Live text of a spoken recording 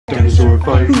Dinosaur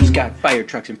Fire Team. Who's got fire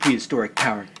trucks and prehistoric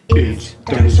power? It's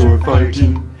Dinosaur Fire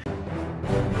Team.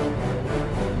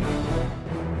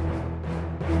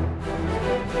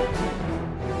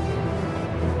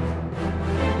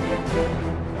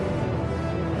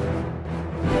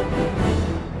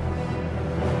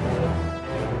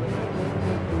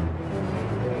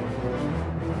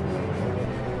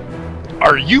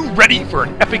 Are you ready for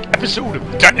an epic episode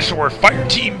of Dinosaur Fire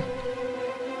Team?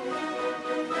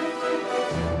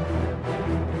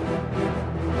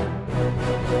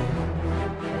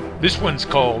 This one's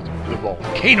called the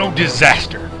Volcano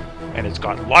Disaster, and it's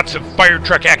got lots of fire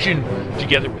truck action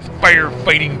together with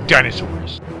firefighting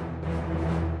dinosaurs.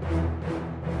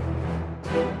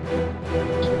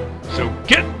 So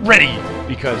get ready,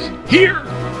 because here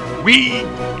we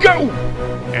go!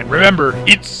 And remember,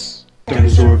 it's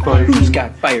Dinosaur Fire Team. Who's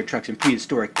got fire trucks and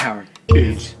prehistoric power?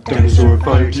 It's Dinosaur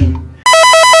Fire Team.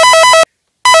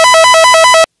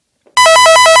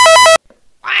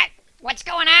 What? What's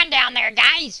going on down there,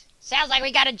 guys? Sounds like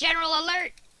we got a general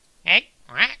alert. Hey,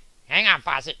 what? Hang on,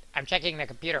 Fawcett. I'm checking the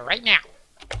computer right now.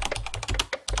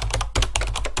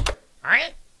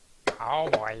 Alright? Oh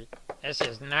boy, this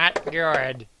is not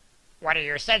good. What are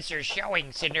your sensors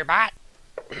showing, Cinderbot?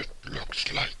 It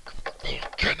looks like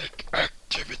volcanic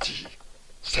activity.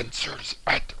 Sensors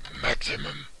at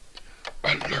maximum.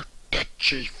 Alert the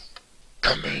chief.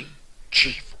 Come in,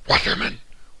 Chief Waterman.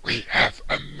 We have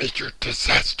a major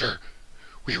disaster.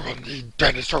 We will need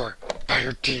Dinosaur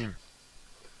Fire Team.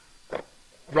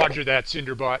 Roger that,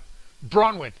 Cinderbot.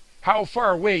 Bronwyn, how far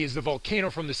away is the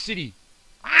volcano from the city?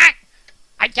 What?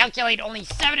 I calculate only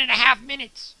 7.5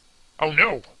 minutes. Oh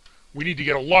no! We need to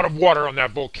get a lot of water on that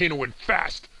volcano and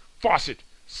fast. Fawcett,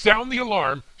 sound the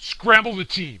alarm, scramble the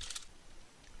team.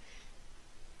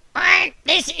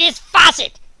 This is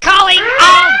Fawcett, calling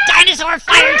all Dinosaur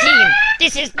Fire Team.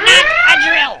 This is not a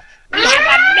drill. We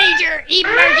have a major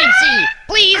emergency.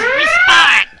 Please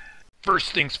respond.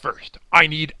 First things first, I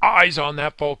need eyes on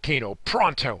that volcano,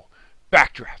 pronto.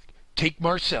 Backdraft, take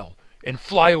Marcel, and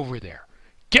fly over there.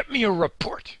 Get me a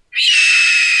report.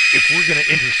 If we're going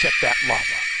to intercept that lava,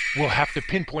 we'll have to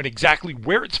pinpoint exactly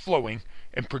where it's flowing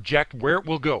and project where it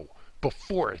will go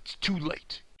before it's too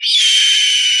late.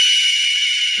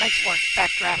 Nice work,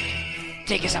 Backdraft.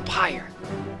 Take us up higher.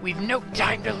 We've no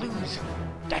time to lose.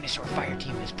 Dinosaur Fire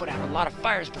Team has put out a lot of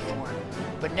fires before,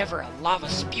 but never a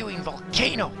lava-spewing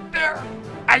volcano. There!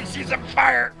 I see some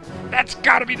fire! That's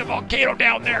gotta be the volcano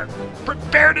down there!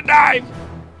 Prepare to dive!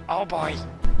 Oh boy.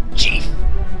 Chief,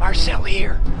 Marcel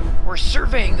here. We're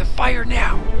surveying the fire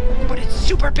now, but it's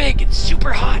super big and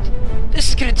super hot. This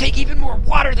is gonna take even more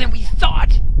water than we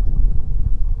thought.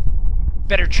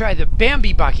 Better try the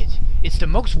Bambi bucket. It's the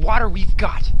most water we've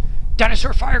got.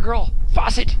 Dinosaur Fire Girl,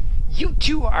 Fawcett, you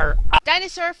two are up.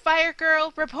 Dinosaur Fire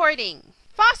Girl reporting.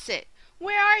 Fawcett,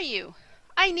 where are you?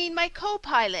 I need my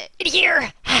co-pilot.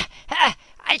 Here.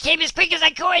 I came as quick as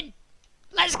I could.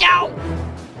 Let's go.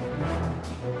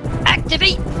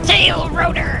 Activate tail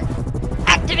rotor.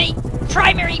 Activate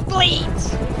primary blades.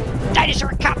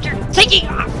 Dinosaur copter taking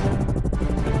off.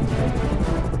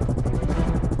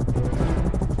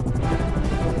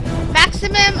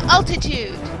 Maximum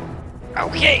altitude.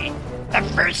 Okay, the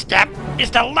first step is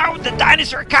to load the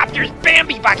dinosaur copter's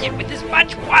Bambi bucket with as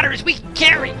much water as we can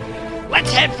carry.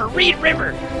 Let's head for Reed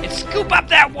River and scoop up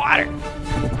that water.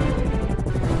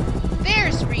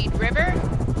 There's Reed River,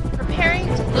 preparing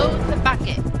to load the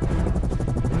bucket.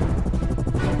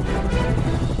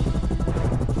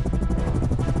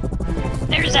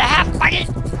 There's a half bucket.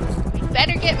 We'd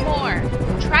better get more.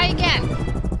 Try again.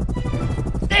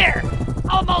 There,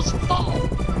 almost full.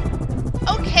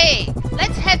 Okay,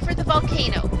 let's head for the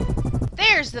volcano.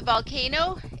 There's the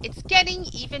volcano. It's getting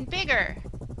even bigger.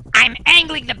 I'm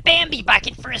angling the Bambi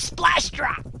bucket for a splash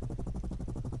drop.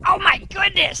 Oh my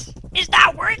goodness! It's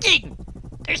not working!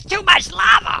 There's too much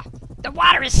lava! The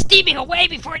water is steaming away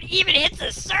before it even hits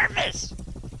the surface!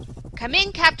 Come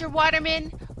in, Captain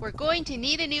Waterman. We're going to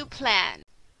need a new plan.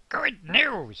 Good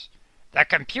news! The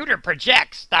computer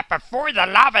projects that before the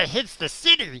lava hits the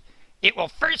city, it will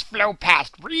first flow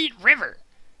past Reed River.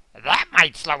 That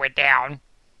might slow it down.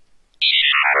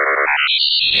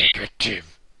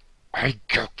 Negative. I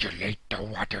calculate the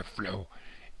water flow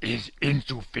is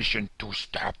insufficient to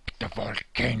stop the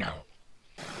volcano.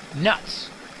 Nuts!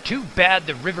 Too bad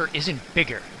the river isn't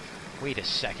bigger. Wait a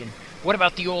second. What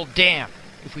about the old dam?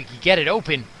 If we could get it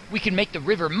open, we can make the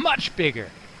river much bigger.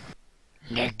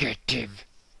 Negative.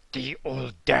 The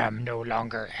old dam no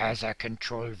longer has a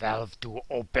control valve to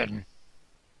open.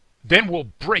 Then we'll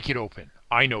break it open.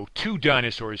 I know 2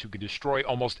 dinosaurs who can destroy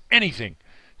almost anything.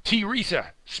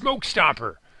 Teresa, Smoke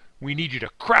Stomper. We need you to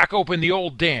crack open the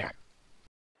old dam.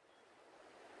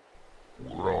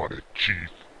 We're on it,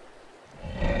 Chief.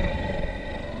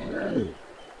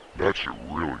 That's a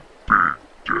really big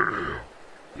dam.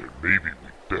 Then maybe we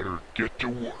better get to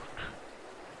work.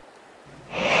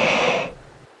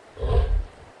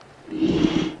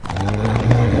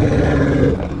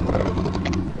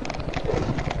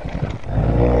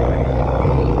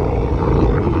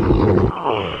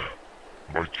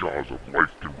 My jaws of life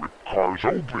can rip cars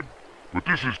open, but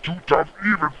this is too tough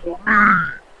even for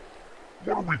me.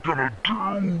 What are we gonna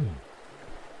do?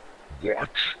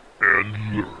 Watch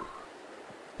and learn.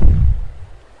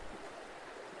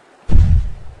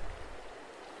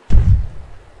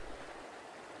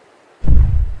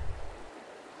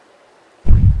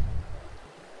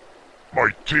 My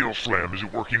tail slam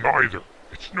isn't working either.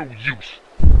 It's no use.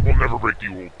 We'll never break the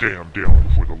old dam down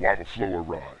before the lava flow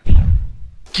arrives.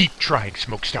 Keep trying,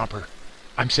 Smoke Stomper.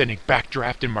 I'm sending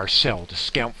Backdraft and Marcel to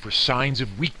scout for signs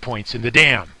of weak points in the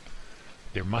dam.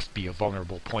 There must be a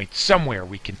vulnerable point somewhere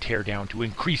we can tear down to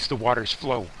increase the water's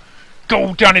flow.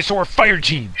 Go, Dinosaur Fire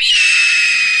Team!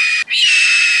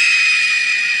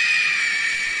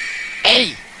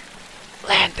 Hey!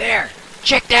 Land there!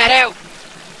 Check that out!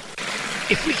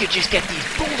 If we could just get these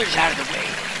boulders out of the way,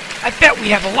 I bet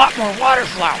we'd have a lot more water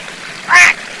flow.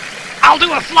 Ah! I'll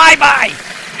do a flyby!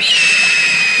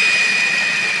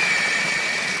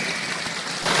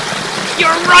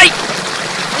 You're right!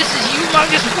 This is a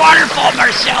humongous waterfall,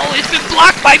 Marcel. It's been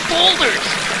blocked by boulders.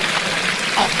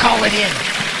 I'll call it in.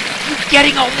 You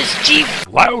getting all this, Chief?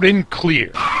 Loud and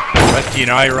clear. Lefty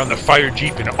and I are on the fire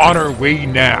jeep and on our way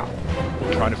now.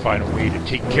 We'll try to find a way to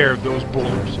take care of those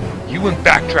boulders. You and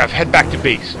Backdraft head back to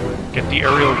base. Get the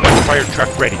aerial fire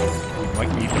truck ready. We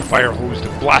might need the fire hose to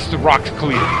blast the rocks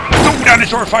clear. Go,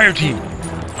 Dinosaur Fire Team!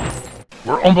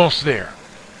 We're almost there.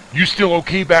 You still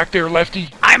okay back there, Lefty?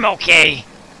 I'm okay.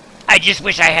 I just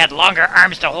wish I had longer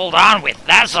arms to hold on with,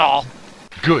 that's all.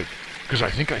 Good, because I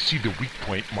think I see the weak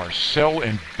point Marcel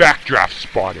and Backdraft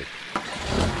spotted.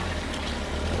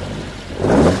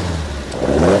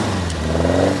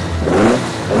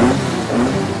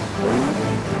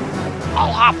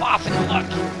 I'll hop off and look.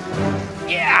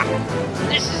 Yeah,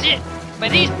 this is it.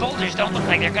 But these boulders don't look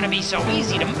like they're gonna be so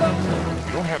easy to move.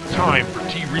 We don't have time for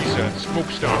T-Risa and Smoke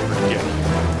Stomper to get.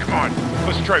 Come on,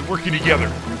 let's try working together.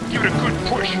 Give it a good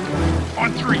push.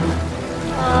 On 3.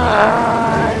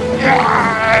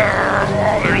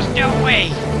 Oh, there's no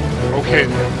way. Okay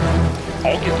then.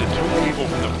 I'll get the tow cable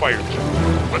from the fire jeep.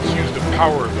 Let's use the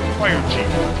power of the fire jeep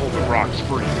to pull the rocks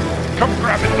free. Come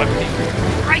grab it, Lefty.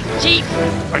 Right, Chief.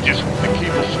 I just hope the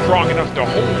cable's strong enough to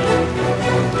hold.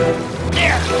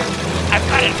 There. I've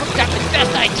got it hooked up as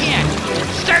best I can.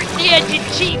 Start the engine,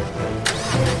 Chief.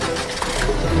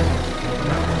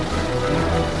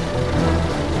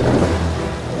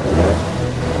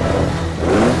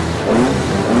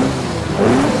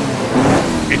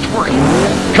 It's working.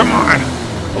 Come on.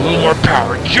 A little more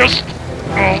power. Just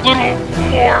a little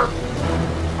more.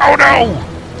 Oh no!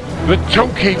 The tow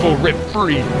cable ripped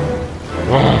free.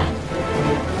 Oh,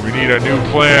 we need a new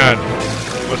plan.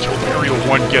 Let's hope Aerial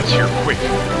 1 gets here quick.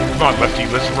 Come on, Lefty,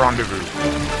 let's rendezvous.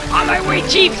 On my way,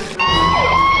 Chief.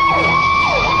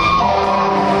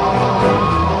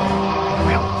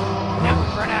 Well, now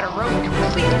we've run out of road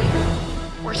completely.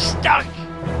 We're stuck.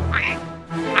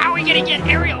 How are we gonna get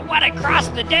Aerial 1 across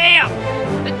the dam?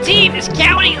 The team is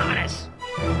counting on us.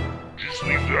 Just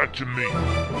leave that to me.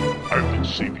 I've been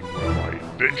saving one of my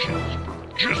inventions for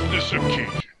just this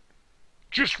occasion.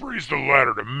 Just raise the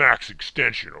ladder to max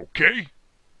extension, okay?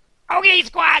 Okay,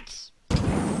 squats.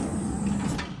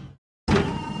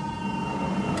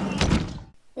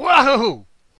 Whoa!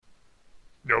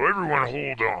 Now everyone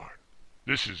hold on.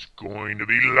 This is going to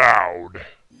be loud.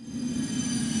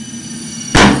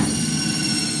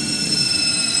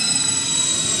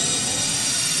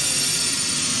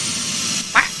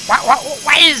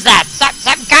 What is that?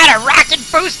 Some kind of rocket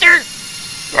booster?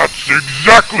 That's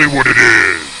exactly what it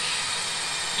is!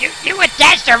 You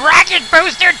attached a rocket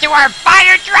booster to our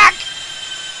fire truck?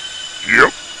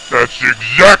 Yep, that's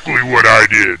exactly what I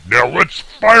did. Now let's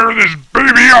fire this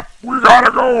baby up! We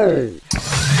gotta go!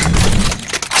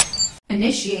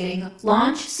 Initiating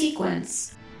launch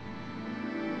sequence.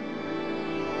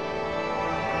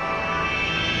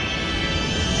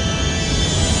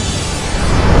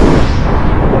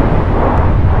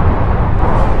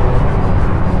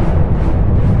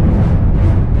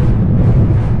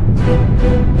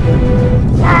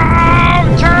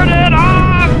 Wow! Turn it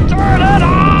off! Turn it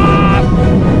off!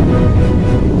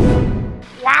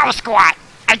 Wow, Squat!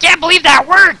 I can't believe that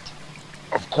worked!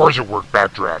 Of course it worked,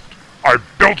 Backdraft. I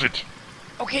built it!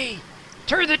 Okay,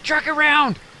 Turn the truck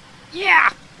around! Yeah!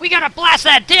 We gotta blast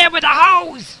that dam with a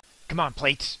hose! Come on,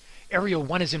 Plates. Aerial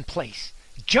 1 is in place.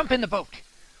 Jump in the boat.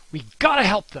 We gotta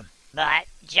help them. But,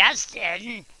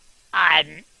 Justin,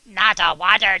 I'm not a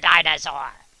water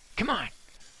dinosaur. Come on.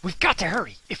 We've got to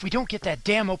hurry. If we don't get that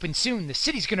dam open soon, the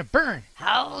city's gonna burn.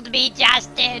 Hold me,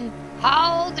 Justin.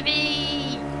 Hold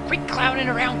me. Quit clowning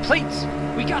around, Plates.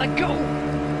 We gotta go.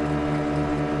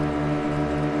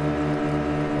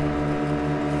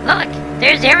 Look,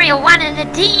 there's Aerial 1 and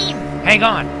the team. Hang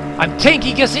on. I'm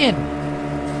tanking us in.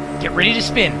 Get ready to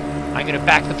spin. I'm gonna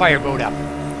back the fireboat up.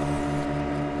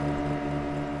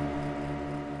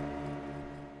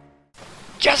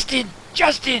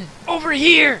 Justin, over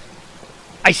here.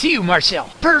 I see you,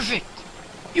 Marcel. Perfect.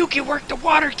 You can work the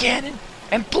water cannon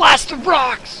and blast the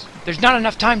rocks. There's not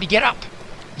enough time to get up.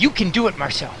 You can do it,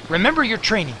 Marcel. Remember your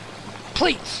training.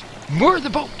 Please, moor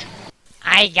the boat.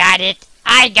 I got it.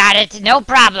 No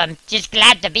problem. Just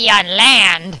glad to be on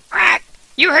land.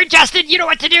 You heard Justin. You know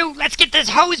what to do. Let's get this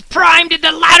hose primed and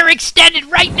the ladder extended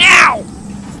right now.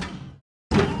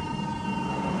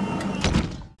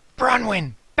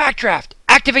 Bronwyn, backdraft.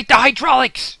 Activate the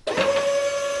hydraulics.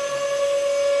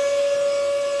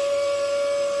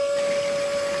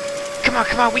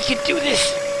 Come on, we can do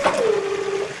this.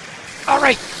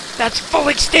 Alright, that's full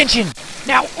extension.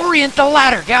 Now orient the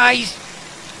ladder, guys.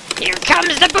 Here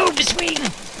comes the boom swing.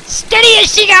 Steady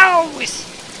as she goes.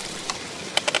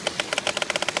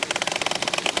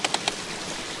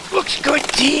 Looks good,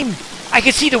 team. I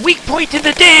can see the weak point in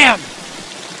the dam.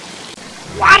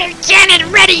 Water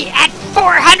cannon ready at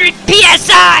 400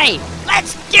 PSI.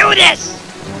 Let's do this.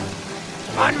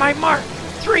 On my mark.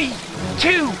 3,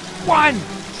 2, 1,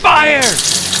 fire!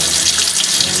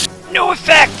 No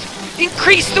effect.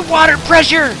 Increase the water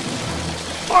pressure.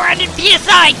 400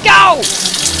 PSI, go!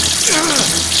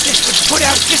 This would put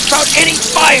out just about any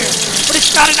fire, but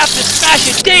it's not enough to smash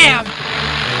a dam.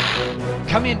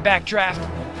 Come in, backdraft.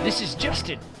 This is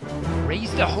Justin.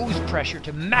 Raise the hose pressure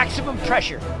to maximum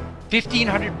pressure,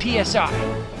 1500 PSI.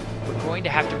 We're going to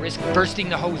have to risk bursting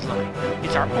the hose line.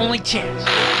 It's our only chance.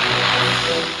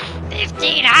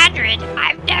 1500?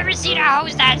 I've never seen a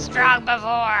hose that strong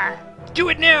before. Do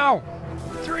it now.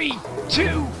 3,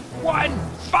 2, 1,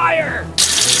 fire!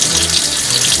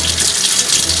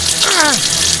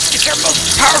 It's our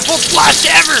most powerful blast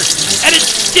ever, and it's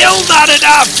still not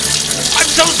enough! I'm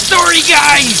so sorry,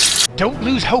 guys! Don't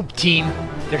lose hope, team.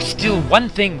 There's still one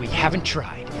thing we haven't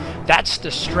tried. That's the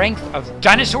strength of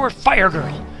Dinosaur Fire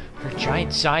Girl. Her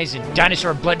giant size and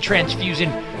dinosaur blood transfusion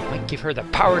might give her the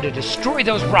power to destroy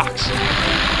those rocks.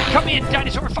 Come in,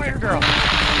 Dinosaur Fire Girl!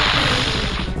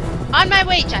 On my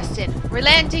way, Justin. We're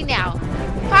landing now.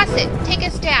 Faucet, take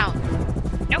us down.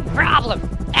 No problem.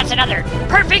 That's another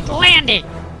perfect landing.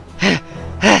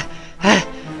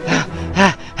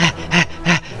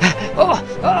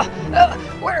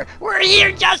 We're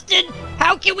here, Justin.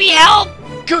 How can we help?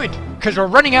 Good, because we're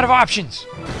running out of options.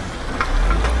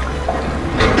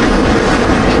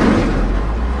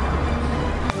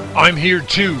 I'm here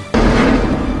too.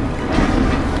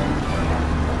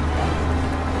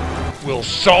 We'll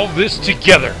solve this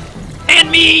together. And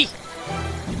me!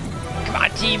 Come on,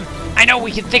 team. I know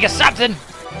we can think of something.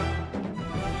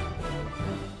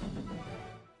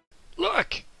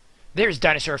 Look! There's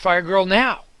Dinosaur Fire Girl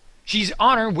now. She's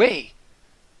on her way.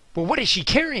 But what is she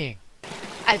carrying?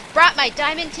 I've brought my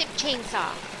diamond-tipped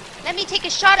chainsaw. Let me take a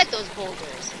shot at those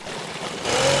boulders.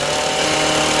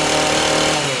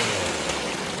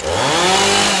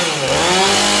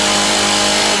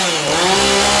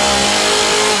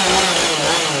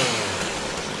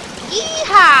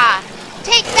 Yeehaw!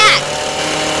 Take that!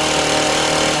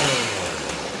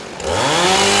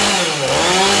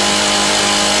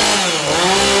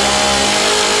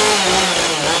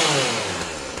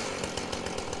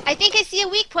 I think I see a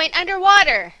weak point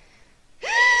underwater.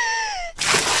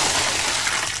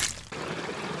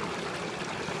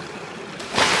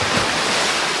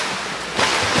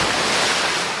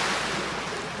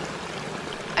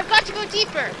 I've got to go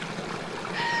deeper.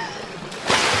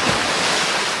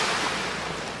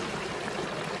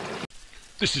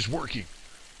 This is working,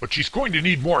 but she's going to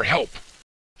need more help.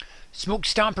 Smoke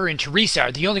Stomper and Teresa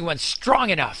are the only ones strong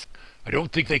enough. I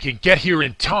don't think they can get here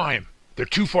in time. They're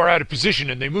too far out of position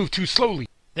and they move too slowly.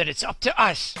 Then it's up to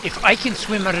us. If I can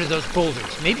swim under those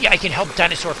boulders, maybe I can help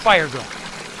Dinosaur Fire Girl.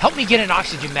 Help me get an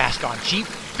oxygen mask on, Chief.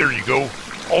 There you go.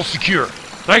 All secure.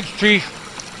 Thanks, Chief.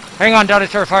 Hang on,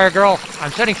 Dinosaur Fire Girl.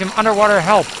 I'm sending some underwater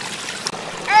help.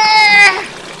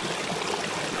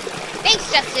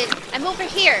 Thanks, Justin. I'm over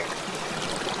here.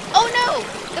 Oh no!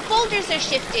 The boulders are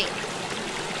shifting.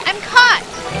 I'm caught!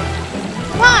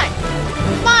 Come on!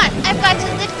 Come on! I've got to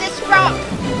lift this rock.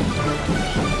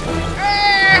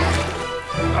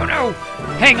 Oh no!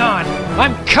 Hang on!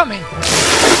 I'm coming!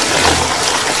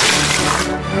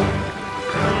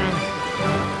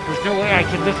 There's no way I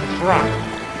can lift this rock.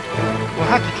 We'll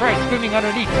have to try swimming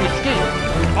underneath to escape.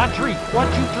 On three. 1,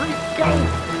 2, 3, go!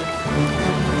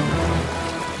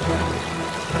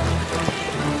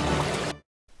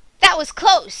 That was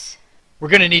close. We're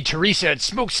gonna need Teresa and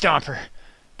Smoke Stomper.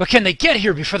 But can they get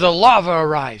here before the lava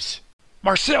arrives?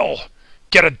 Marcel,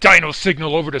 get a dino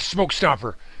signal over to Smoke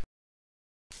Stomper.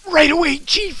 Right away,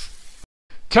 Chief!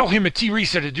 Tell him and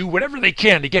Teresa to do whatever they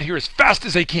can to get here as fast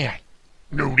as they can.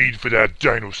 No need for that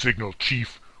dino signal,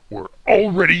 Chief. We're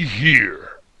already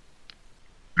here.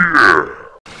 Yeah!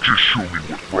 Just show me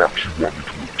what rocks you want me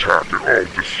to attack and I'll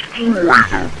destroy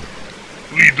them.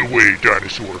 Lead the way,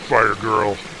 Dinosaur Fire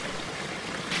Girl.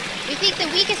 We think the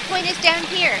weakest point is down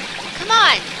here. Come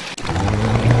on!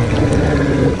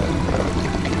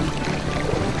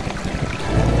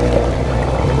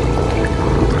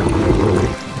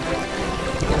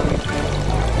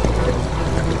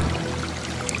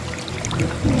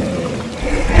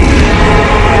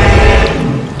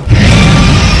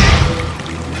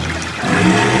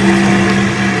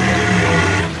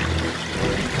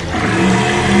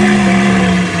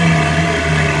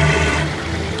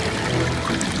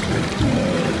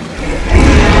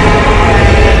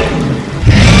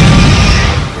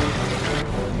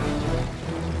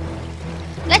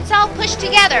 Let's all push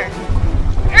together.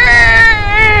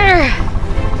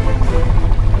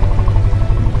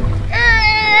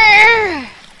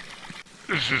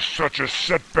 This is such a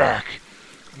setback.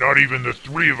 Not even the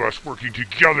three of us working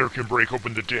together can break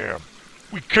open the dam.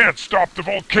 We can't stop the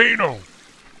volcano.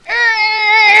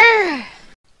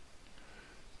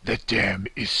 The dam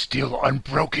is still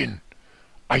unbroken.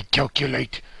 I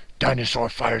calculate Dinosaur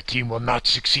Fire Team will not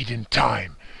succeed in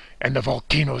time, and the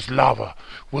volcano's lava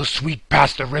will sweep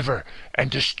past the river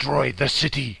and destroy the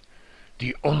city.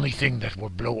 The only thing that will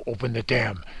blow open the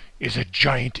dam is a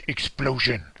giant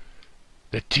explosion.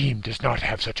 The team does not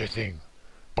have such a thing,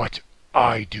 but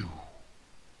I do.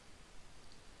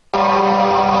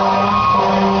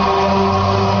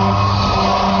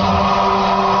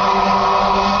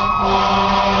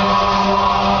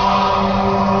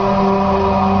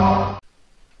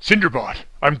 Cinderbot,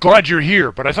 I'm glad you're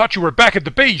here, but I thought you were back at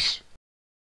the base.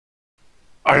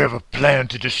 I have a plan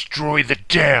to destroy the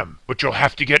dam, but you'll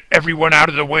have to get everyone out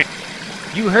of the way.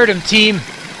 You heard him, team.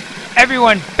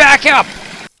 Everyone, back up!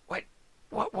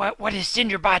 What is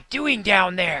Cinderbot doing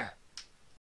down there?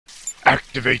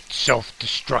 Activate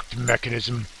self-destruct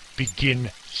mechanism.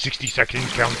 Begin 60-second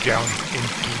countdown in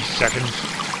 3 seconds.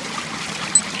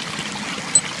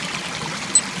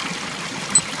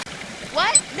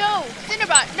 What? No!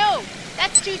 Cinderbot, no!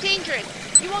 That's too dangerous.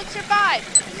 You won't survive.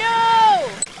 No!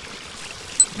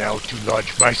 Now to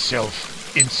lodge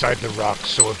myself inside the rock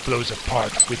so it blows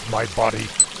apart with my body.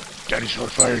 Dinosaur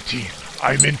Fire Team,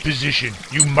 I'm in position.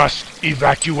 You must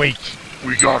evacuate.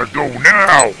 We gotta go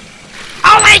now.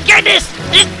 Oh my goodness!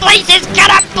 This place is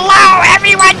gonna blow!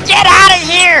 Everyone get out of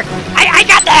here! I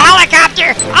got the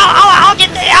helicopter!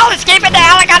 I'll escape in the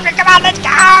helicopter! Come on, let's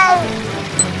go!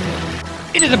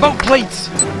 Into the boat plates!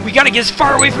 We gotta get as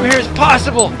far away from here as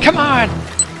possible! Come on!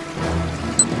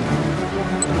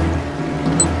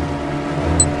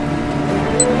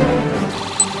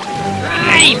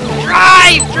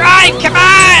 Drive! Come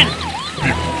on!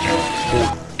 15,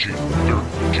 14,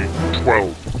 13,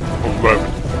 12,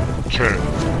 11, 10,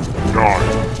 9,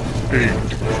 8,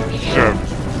 7,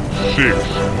 6,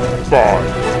 5,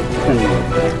 4,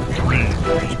 3,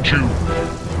 2,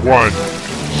 1,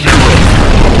 0.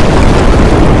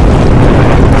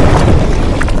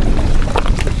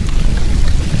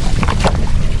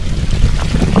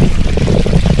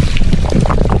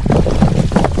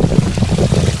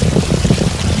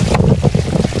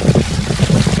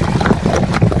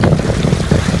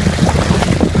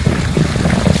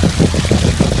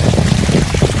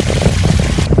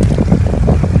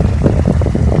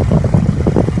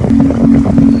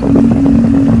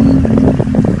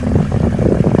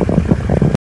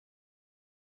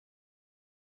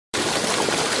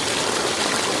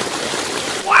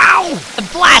 The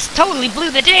blast totally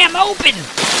blew the dam open!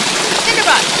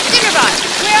 Cinderbot!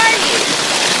 Where are you?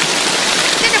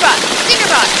 Cinderbot!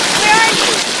 Where are you?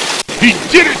 He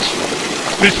did it!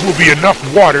 This will be enough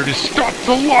water to stop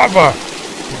the lava!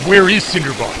 But where is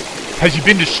Cinderbot? Has he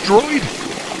been destroyed?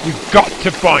 We've got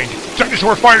to find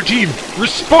Dinosaur Fire Team!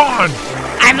 Respond!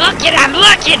 I'm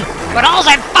looking! But all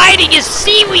I'm finding is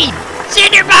seaweed!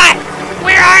 Cinderbot!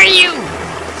 Where are you?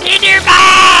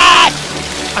 Cinderbot!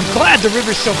 I'm glad the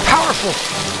river's so powerful,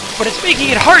 but it's making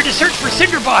it hard to search for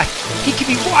Cinderbot. He can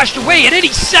be washed away at any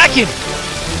second.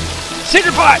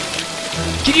 Cinderbot!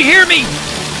 Can you hear me?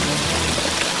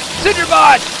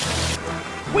 Cinderbot!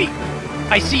 Wait!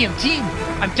 I see him, team!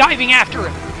 I'm diving after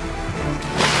him!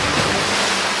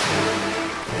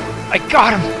 I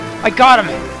got him! I got him!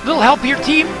 Little help here,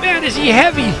 team! Man, is he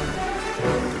heavy!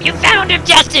 You found him,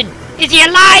 Justin! Is he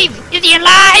alive? Is he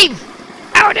alive?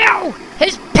 Oh no!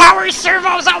 His power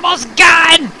servo's almost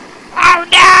gone! Oh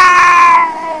no!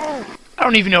 I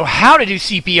don't even know how to do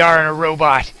CPR on a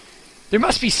robot. There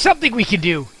must be something we can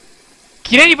do.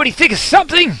 Can anybody think of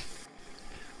something?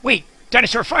 Wait,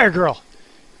 Dinosaur Fire Girl.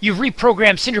 You've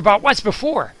reprogrammed Cinderbot once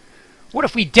before. What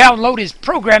if we download his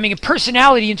programming and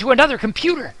personality into another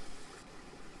computer?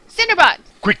 Cinderbot!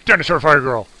 Quick, Dinosaur Fire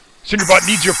Girl. Cinderbot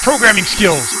needs your programming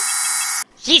skills.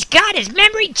 She's got his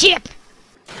memory chip!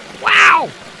 Wow!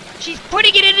 She's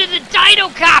putting it into the dino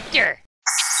copter!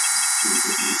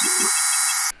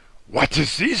 What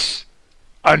is this?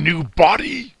 A new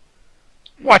body?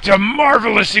 What a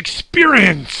marvelous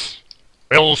experience!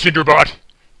 Well, Cinderbot,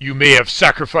 you may have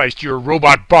sacrificed your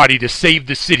robot body to save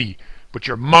the city, but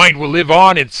your mind will live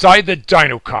on inside the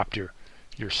dinocopter.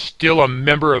 You're still a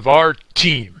member of our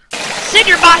team.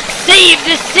 Cinderbot saved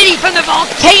the city from the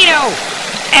volcano!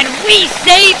 And we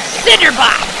saved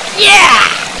Cinderbot! Yeah!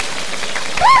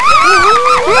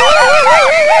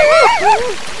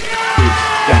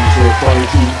 It's Dinosaur Fire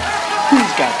Team.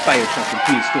 Who's got fire trucks and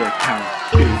prehistoric power?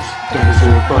 It's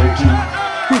Dinosaur Fire Team.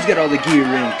 Who's got all the gear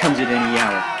and comes at any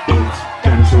hour? It's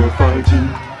Dinosaur Fire Team.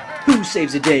 Who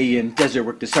saves the day in desert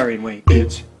work the Saurian way?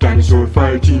 It's Dinosaur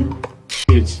Fire Team.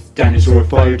 It's Dinosaur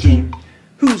Fire Team.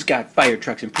 Who's got fire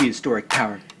trucks and prehistoric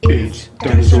power? It's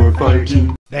Dinosaur Fire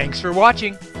Team. Thanks for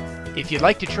watching. If you'd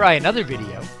like to try another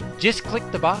video, just click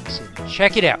the box and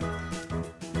check it out.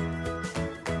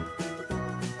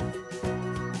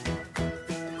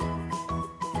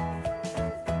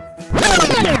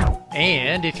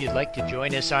 And if you'd like to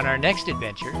join us on our next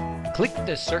adventure, click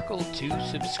the circle to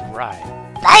subscribe.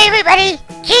 Bye everybody!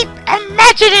 Keep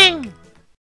imagining!